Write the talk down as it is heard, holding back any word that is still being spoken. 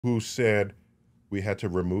who said we had to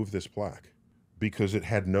remove this plaque because it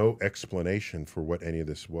had no explanation for what any of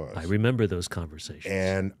this was. I remember those conversations.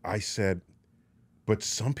 And I said, but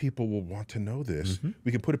some people will want to know this.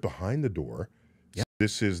 We can put it behind the door. Yep.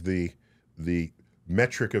 This is the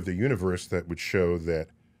metric of the universe that would show that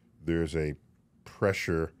there's a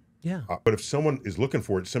pressure. Yeah. But if someone is looking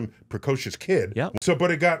for it, some precocious kid. Yep. So,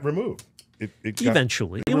 but it got removed.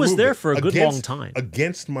 Eventually. It was there for a good long time.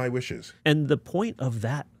 Against my wishes. And the point of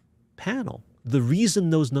that panel, the reason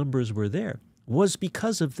those numbers were there was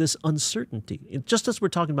because of this uncertainty. Just as we're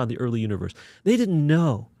talking about the early universe, they didn't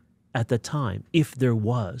know at the time if there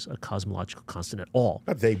was a cosmological constant at all.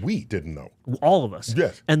 We didn't know. All of us.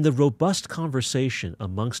 Yes. And the robust conversation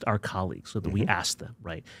amongst our colleagues, so that we asked them,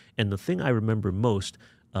 right? And the thing I remember most,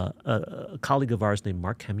 a colleague of ours named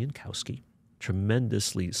Mark Kamienkowski,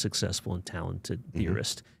 tremendously successful and talented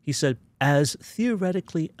theorist, he said, as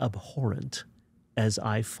theoretically abhorrent as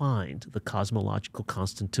I find the cosmological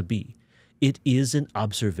constant to be, it is an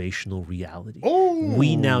observational reality. Oh.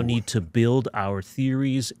 We now need to build our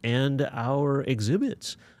theories and our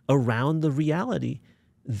exhibits around the reality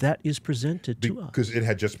that is presented to us. Because it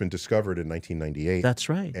had just been discovered in 1998. That's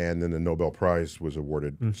right. And then the Nobel Prize was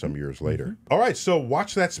awarded some years later. All right, so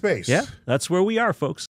watch that space. Yeah, that's where we are, folks.